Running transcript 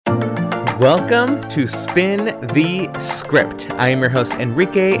Welcome to Spin the Script. I am your host,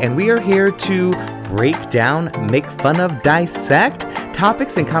 Enrique, and we are here to break down, make fun of, dissect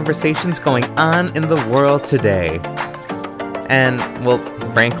topics and conversations going on in the world today. And, well,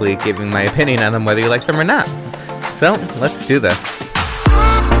 frankly, giving my opinion on them whether you like them or not. So, let's do this.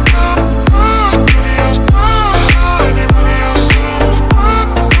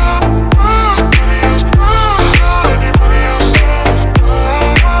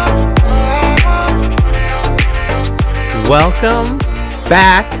 Welcome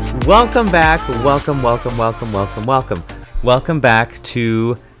back. Welcome back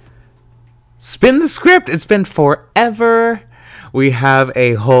to Spin the Script. It's been forever. We have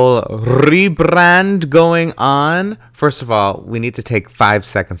a whole rebrand going on. First of all, we need to take 5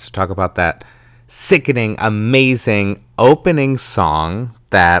 seconds to talk about that sickening, amazing opening song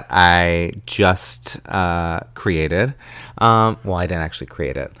that I just created. Well, I didn't actually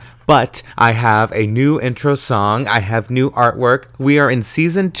create it, but I have a new intro song. I have new artwork. We are in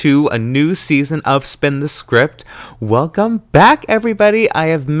season 2, a new season of Spin the Script. Welcome back, everybody. I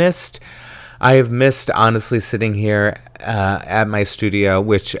have missed honestly sitting here at my studio,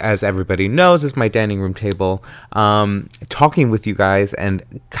 which, as everybody knows, is my dining room table, talking with you guys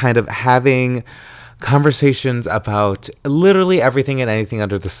and kind of having conversations about literally everything and anything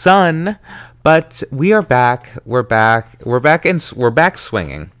under the sun. But we are back. We're back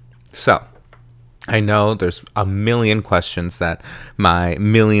swinging. So, I know there's a million questions that my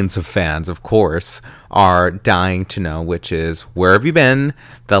millions of fans, of course, are dying to know, which is, where have you been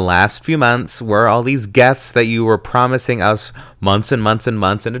the last few months? Where are all these guests that you were promising us months and months and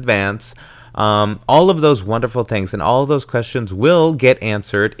months in advance? All of those wonderful things and all of those questions will get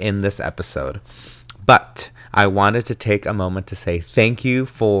answered in this episode. But I wanted to take a moment to say thank you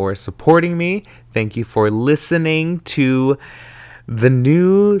for supporting me. Thank you for listening to the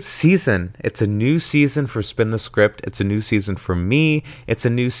new season. It's a new season for Spin the Script. It's a new season for me. It's a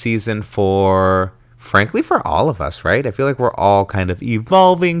new season for, frankly, for all of us, right? I feel like we're all kind of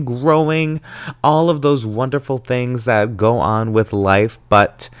evolving, growing, all of those wonderful things that go on with life.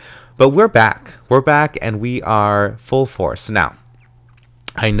 But we're back. We're back and we are full force. Now,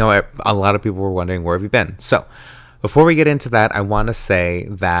 I know a lot of people were wondering, where have you been? So, before we get into that, I want to say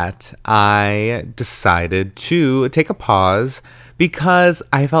that I decided to take a pause because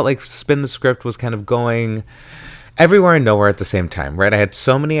I felt like Spin the Script was kind of going everywhere and nowhere at the same time, right? I had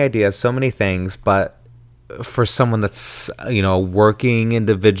so many ideas, so many things, but for someone that's, a working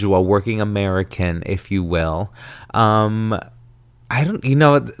individual, a working American, if you will, the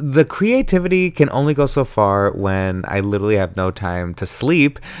creativity can only go so far when I literally have no time to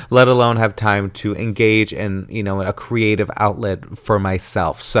sleep, let alone have time to engage in, a creative outlet for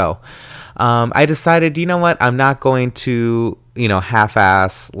myself. So, I decided, I'm not going to,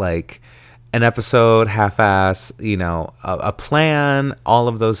 half-ass, like, an episode, half-ass, a plan, all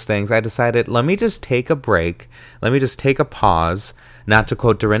of those things. I decided, let me just take a break. Let me just take a pause. Not to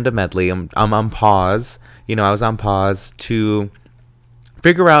quote Dorinda Medley, I'm on pause. I was on pause to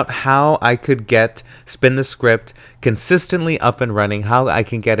figure out how I could get Spin the Script consistently up and running, how I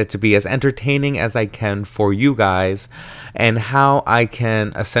can get it to be as entertaining as I can for you guys, and how I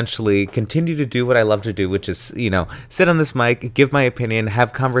can essentially continue to do what I love to do, which is, sit on this mic, give my opinion,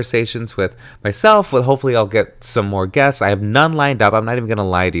 have conversations with myself. Well, hopefully I'll get some more guests. I have none lined up. I'm not even going to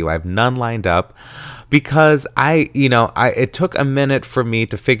lie to you. I have none lined up because it took a minute for me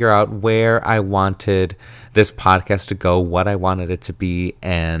to figure out where I wanted this podcast to go, what I wanted it to be,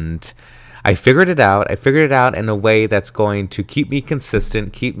 and I figured it out. I figured it out in a way that's going to keep me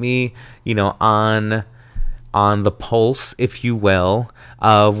consistent, keep me, on the pulse, if you will,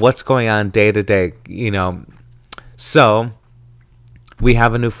 of what's going on day to day, So, we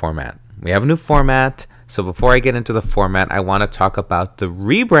have a new format. So before I get into the format, I want to talk about the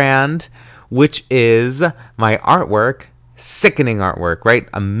rebrand, which is my artwork. Sickening artwork, right?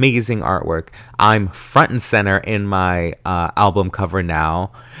 Amazing artwork. I'm front and center in my album cover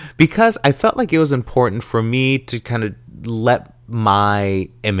now because I felt like it was important for me to kind of let my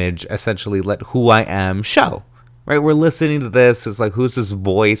image, essentially let who I am show, right? We're listening to this. It's like, who's this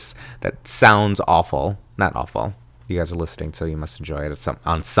voice that sounds awful? Not awful. You guys are listening, so you must enjoy it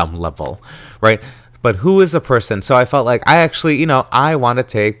on some level, right? But who is a person? So I felt like I actually, I want to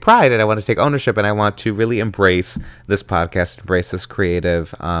take pride and I want to take ownership and I want to really embrace this podcast, embrace this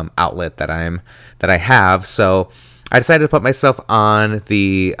creative outlet that I have. So I decided to put myself on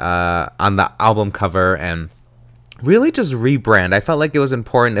the album cover and really just rebrand. I felt like it was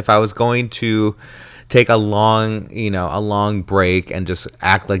important if I was going to take a long break and just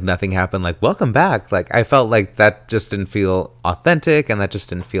act like nothing happened, like welcome back. Like I felt like that just didn't feel authentic, and that just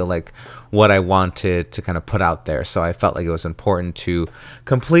didn't feel like what I wanted to kind of put out there. So I felt like it was important to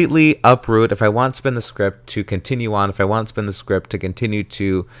completely uproot. If I want Spin the Script to continue on, if I want Spin the Script to continue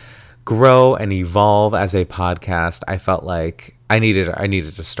to grow and evolve as a podcast, I felt like I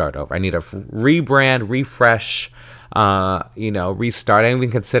needed to start over. I need a rebrand, refresh, restart. I even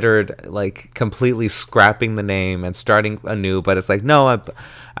considered like completely scrapping the name and starting anew, but it's like, no,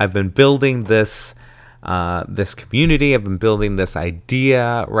 I've been building this community. I've been building this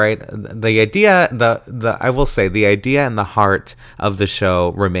idea, right? The idea, I will say the idea and the heart of the show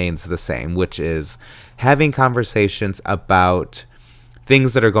remains the same, which is having conversations about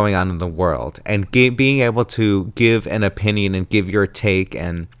things that are going on in the world, and being able to give an opinion and give your take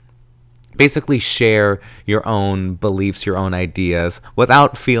and basically share your own beliefs, your own ideas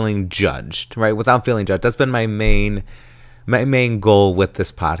without feeling judged, right? Without feeling judged. That's been my main goal with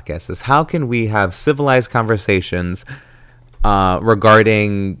this podcast, is how can we have civilized conversations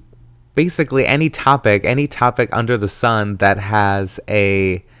regarding basically any topic under the sun that has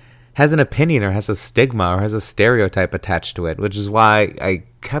an opinion or has a stigma or has a stereotype attached to it, which is why I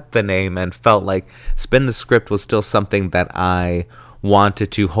kept the name and felt like Spin the Script was still something that I wanted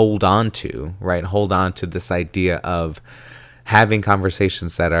to hold on to, right? Hold on to this idea of having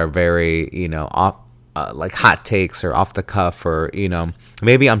conversations that are very, like hot takes or off the cuff, or,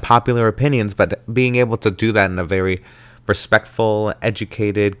 maybe unpopular opinions, but being able to do that in a very respectful,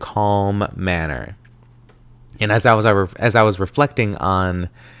 educated, calm manner. And as I was reflecting on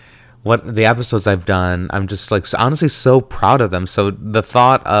what the episodes I've done, I'm just like honestly so proud of them. So the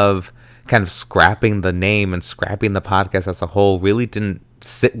thought of kind of scrapping the name and scrapping the podcast as a whole really didn't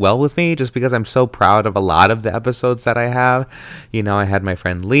sit well with me, just because I'm so proud of a lot of the episodes that I have. I had my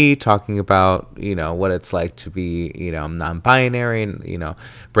friend Lee talking about, what it's like to be, non-binary, and,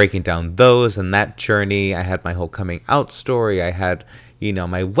 breaking down those and that journey. I had my whole coming out story. I had,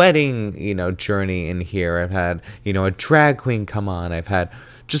 my wedding, journey in here. I've had, a drag queen come on. I've had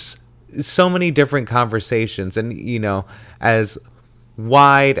just so many different conversations, and, as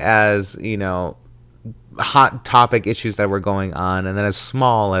wide as, hot topic issues that were going on, and then as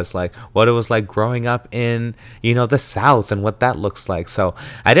small as like what it was like growing up in, the South and what that looks like. So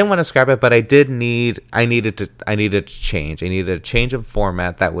I didn't want to scrap it, but I needed to change. I needed a change of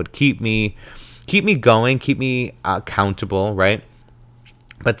format that would keep me going, keep me accountable, right?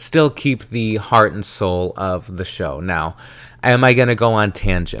 But still keep the heart and soul of the show. Now, am I going to go on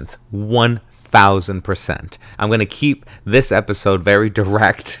tangents? 1,000%. I'm going to keep this episode very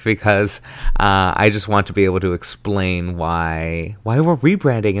direct, because I just want to be able to explain why we're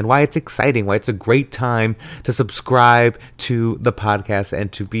rebranding and why it's exciting, why it's a great time to subscribe to the podcast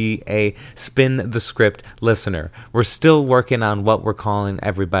and to be a Spin the Script listener. We're still working on what we're calling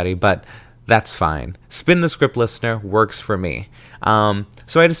everybody, but that's fine. Spin the Script listener works for me.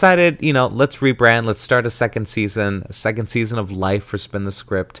 So I decided, let's rebrand. Let's start a second season of life for Spin the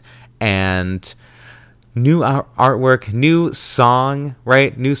Script, and new artwork, new song,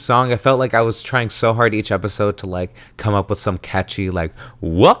 right? New song. I felt like I was trying so hard each episode to like come up with some catchy, like,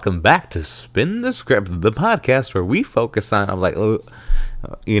 welcome back to Spin the Script, the podcast where we focus on. I'm like,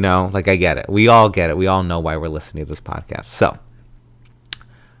 like I get it. We all get it. We all know why we're listening to this podcast. So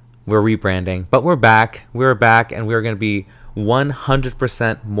we're rebranding, but we're back. We're back, and we're going to be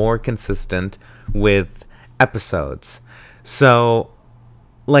 100% more consistent with episodes. So,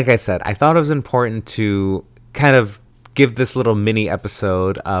 like I said, I thought it was important to kind of give this little mini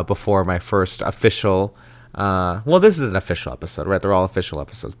episode before my first official this is an official episode, right? They're all official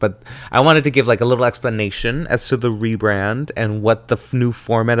episodes, but I wanted to give like a little explanation as to the rebrand and what the new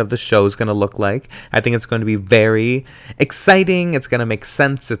format of the show is going to look like. I think it's going to be very exciting. It's going to make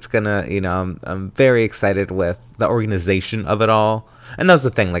sense. It's going to, I'm very excited with the organization of it all. And that was the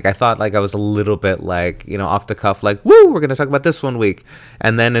thing. Like, I thought like I was a little bit like, off the cuff, like, woo, we're going to talk about this one week.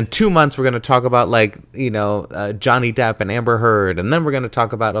 And then in 2 months, we're going to talk about like, Johnny Depp and Amber Heard. And then we're going to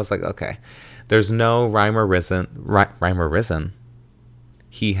talk about, I was like, okay, there's no rhyme or reason.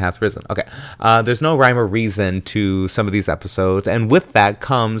 He hath risen. Okay. There's no rhyme or reason to some of these episodes. And with that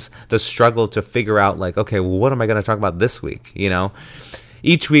comes the struggle to figure out like, okay, well, what am I going to talk about this week?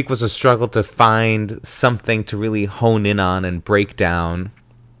 Each week was a struggle to find something to really hone in on and break down.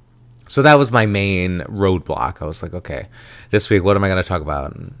 So that was my main roadblock. I was like, okay, this week, what am I going to talk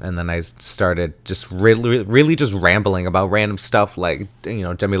about? And then I started just really just rambling about random stuff like, Demi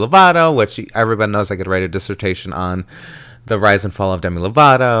Lovato, which everybody knows I could write a dissertation on the rise and fall of Demi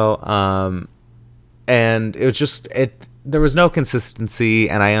Lovato. And it was just, there was no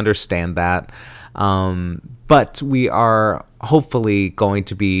consistency, and I understand that. But we are hopefully going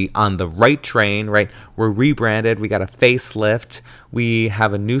to be on the right train, right? We're rebranded. We got a facelift. We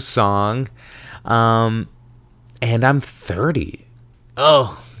have a new song. And I'm 30.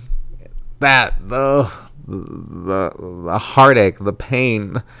 Oh, the heartache, the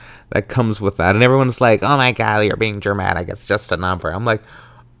pain that comes with that. And everyone's like, oh my God, you're being dramatic. It's just a number. I'm like,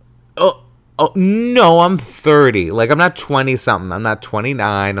 oh no, I'm 30. Like, I'm not 20 something. I'm not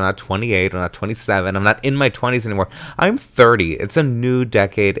 29. I'm not 28. I'm not 27. I'm not in my 20s anymore. I'm 30. It's a new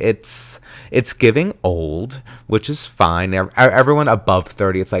decade. It's giving old, which is fine. Everyone above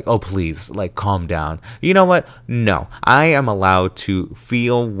 30, it's like, oh, please, like, calm down. You know what? No, I am allowed to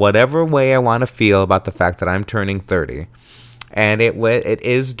feel whatever way I want to feel about the fact that I'm turning 30. And it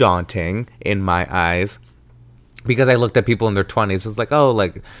is daunting in my eyes, because I looked at people in their 20s. It's like, oh,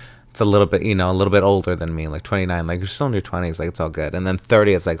 like, it's a little bit, a little bit older than me, like 29. Like, you're still in your 20s, like, it's all good. And then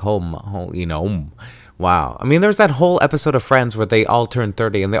 30, it's like, wow. I mean, there's that whole episode of Friends where they all turned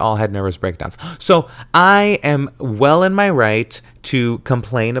 30 and they all had nervous breakdowns. So I am well in my right to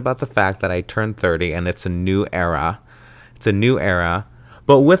complain about the fact that I turned 30 and it's a new era. It's a new era.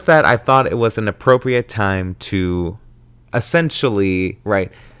 But with that, I thought it was an appropriate time to essentially,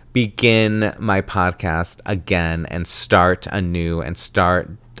 right, begin my podcast again and start anew and start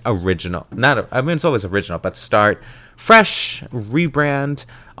original. It's always original, but start fresh, rebrand,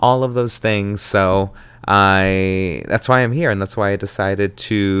 all of those things. So that's why I'm here, and that's why I decided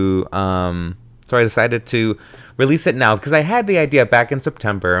to release it now, because I had the idea back in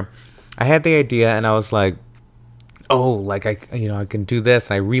September. And I was like, oh, like, I can do this.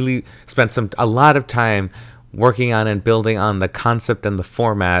 And I really spent a lot of time working on and building on the concept and the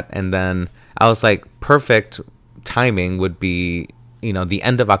format. And then I was like, perfect timing would be, the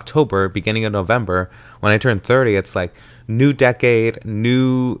end of October, beginning of November, when I turned 30. It's like, new decade,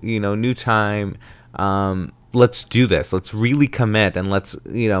 new time. Let's do this. Let's really commit, and let's,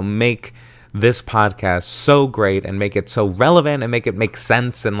 make this podcast so great and make it so relevant and make it make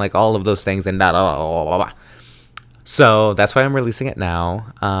sense and like all of those things and blah, blah, blah, blah, blah. So that's why I'm releasing it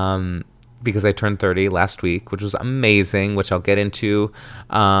now. Because I turned 30 last week, which was amazing, which I'll get into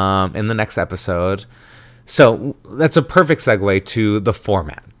in the next episode. So that's a perfect segue to the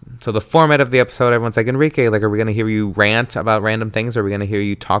format. So the format of the episode, everyone's like, Enrique, like, are we going to hear you rant about random things? Are we going to hear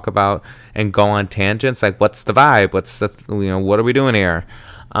you talk about and go on tangents? Like, what's the vibe? What are we doing here?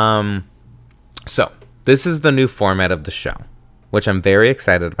 So this is the new format of the show, which I'm very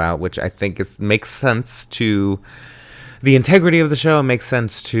excited about, which I think makes sense to the integrity of the show. It makes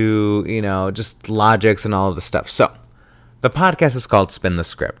sense to, just logics and all of the stuff. So the podcast is called Spin the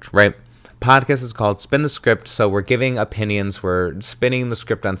Script, right? Podcast is called Spin the Script, so we're giving opinions, we're spinning the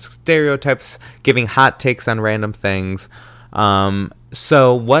script on stereotypes, giving hot takes on random things.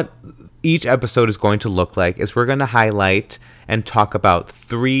 So what each episode is going to look like is we're going to highlight and talk about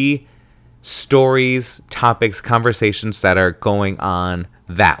 3 stories, topics, conversations that are going on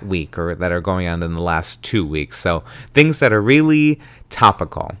that week, or that are going on in the last 2 weeks. So things that are really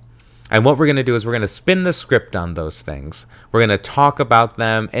topical. And what we're going to do is we're going to spin the script on those things. We're going to talk about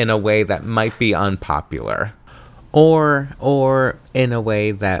them in a way that might be unpopular, or in a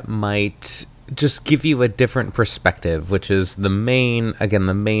way that might just give you a different perspective, which is the main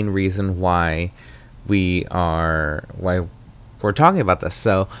reason why we're talking about this.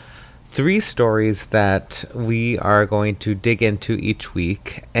 So 3 stories that we are going to dig into each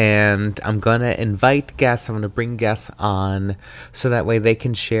week, and I'm going to invite guests. I'm going to bring guests on so that way they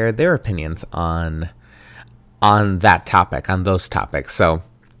can share their opinions on that topic, on those topics. So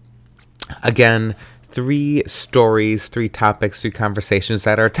again, 3 stories, 3 topics, 3 conversations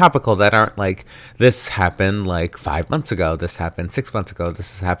that are topical, that aren't like, this happened like 5 months ago, this happened 6 months ago,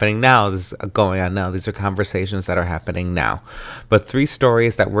 this is happening now, this is going on now. These are conversations that are happening now. But 3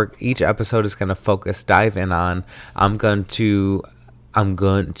 stories that each episode is going to dive in on. I'm going to,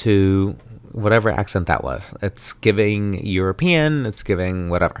 whatever accent that was. It's giving European, it's giving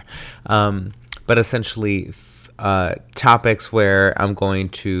whatever. But essentially, topics where I'm going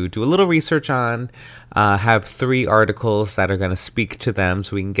to do a little research on, have 3 articles that are going to speak to them,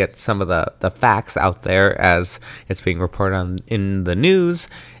 so we can get some of the facts out there as it's being reported on in the news,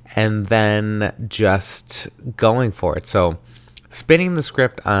 and then just going for it. So spinning the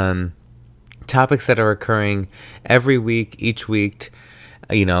script on topics that are occurring every week, each week,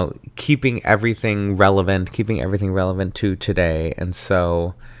 keeping everything relevant to today. And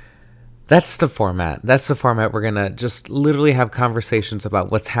so That's the format. That's the format. We're going to just literally have conversations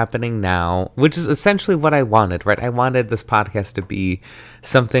about what's happening now, which is essentially what I wanted, right? I wanted this podcast to be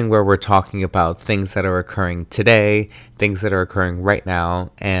something where we're talking about things that are occurring today, things that are occurring right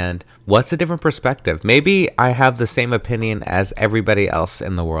now, and what's a different perspective. Maybe I have the same opinion as everybody else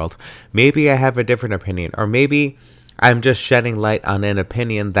in the world. Maybe I have a different opinion, or maybe I'm just shedding light on an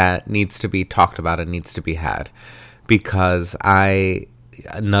opinion that needs to be talked about and needs to be had. Because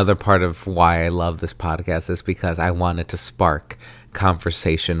another part of why I love this podcast is because I want it to spark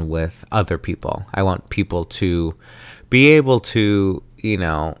conversation with other people. I want people to be able to,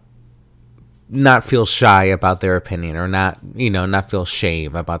 not feel shy about their opinion, or not feel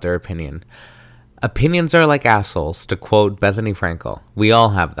shame about their opinion. Opinions are like assholes, to quote Bethany Frankel. We all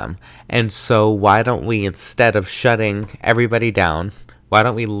have them. And so why don't we, instead of shutting everybody down, why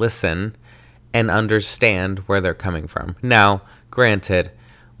don't we listen and understand where they're coming from? Now, granted,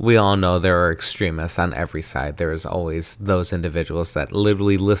 we all know there are extremists on every side. There is always those individuals that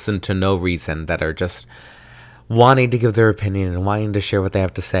literally listen to no reason, that are just wanting to give their opinion and wanting to share what they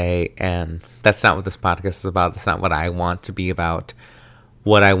have to say. And that's not what this podcast is about. That's not what I want to be about.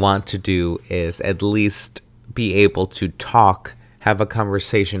 What I want to do is at least be able to talk, have a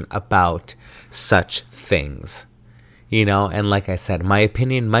conversation about such things. And like I said, my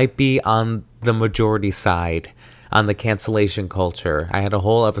opinion might be on the majority side, on the cancellation culture. I had a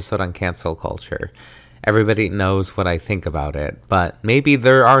whole episode on cancel culture. Everybody knows what I think about it, but maybe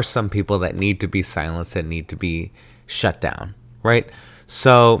there are some people that need to be silenced and need to be shut down, right?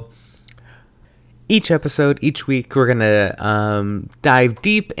 So each episode, each week, we're gonna dive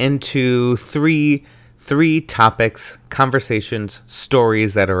deep into three topics, conversations,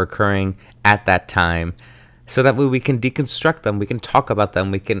 stories that are occurring at that time. So that way we can deconstruct them, we can talk about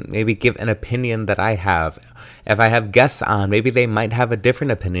them, we can maybe give an opinion that I have. If I have guests on, maybe they might have a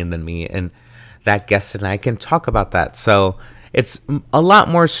different opinion than me, and that guest and I can talk about that. So it's a lot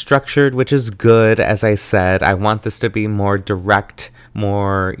more structured, which is good. As I said, I want this to be more direct,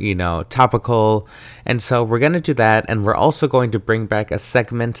 more, topical. And so we're going to do that. And we're also going to bring back a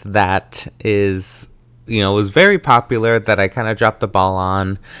segment that is, was very popular, that I kind of dropped the ball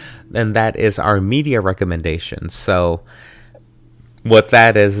on. And that is our media recommendations. So what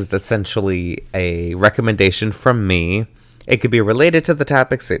that is essentially a recommendation from me. It could be related to the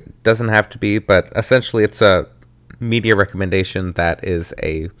topics. It doesn't have to be, but essentially it's a media recommendation that is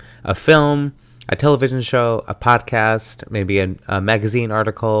a film, a television show, a podcast, maybe a magazine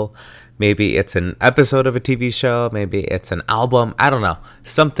article. Maybe it's an episode of a TV show. Maybe it's an album. I don't know.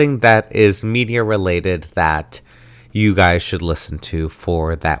 Something that is media related that you guys should listen to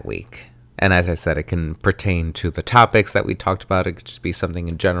for that week. And as I said, it can pertain to the topics that we talked about. It could just be something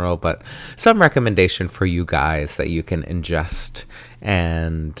in general, but some recommendation for you guys that you can ingest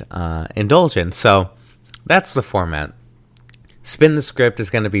and indulge in. So that's the format. Spin the Script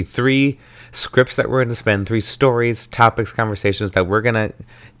is going to be 3 scripts that we're going to spin, 3 stories, topics, conversations that we're going to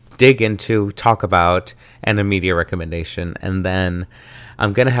dig into, talk about, and a media recommendation. And then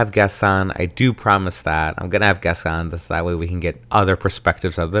I'm going to have guests on. I do promise that. I'm going to have guests on. That way we can get other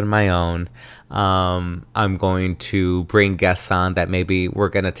perspectives other than my own. I'm going to bring guests on that maybe we're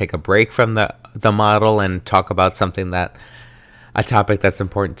going to take a break from the model and talk about a topic that's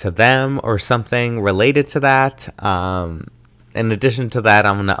important to them or something related to that. In addition to that,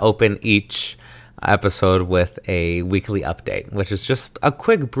 I'm going to open each episode with a weekly update, which is just a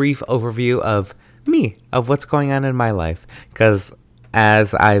quick brief overview of me, of what's going on in my life. Because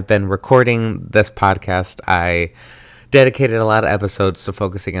as I've been recording this podcast, I dedicated a lot of episodes to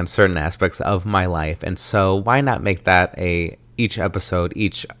focusing on certain aspects of my life. And so why not make that each episode,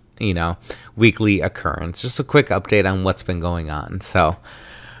 each weekly occurrence, just a quick update on what's been going on. So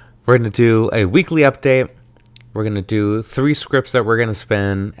we're going to do a weekly update. We're going to do 3 scripts that we're going to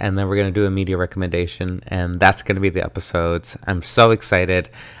spin, and then we're going to do a media recommendation, and that's going to be the episodes. I'm so excited.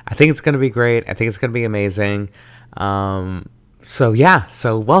 I think it's going to be great. I think it's going to be amazing.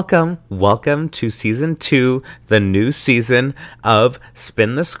 So welcome to season 2, the new season of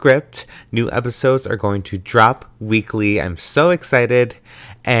Spin the Script. New episodes are going to drop weekly. I'm so excited,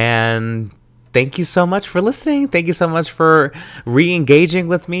 and thank you so much for listening. Thank you so much for re-engaging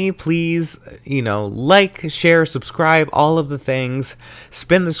with me. Please, like, share, subscribe, all of the things.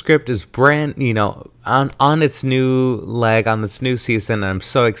 Spin the Script is brand, on its new leg, on its new season. I'm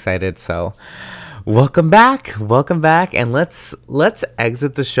so excited. So welcome back, and let's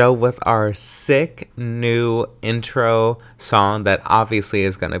exit the show with our sick new intro song that obviously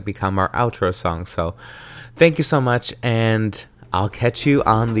is going to become our outro song. So thank you so much, and I'll catch you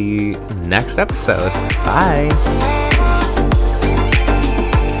on the next episode. Bye.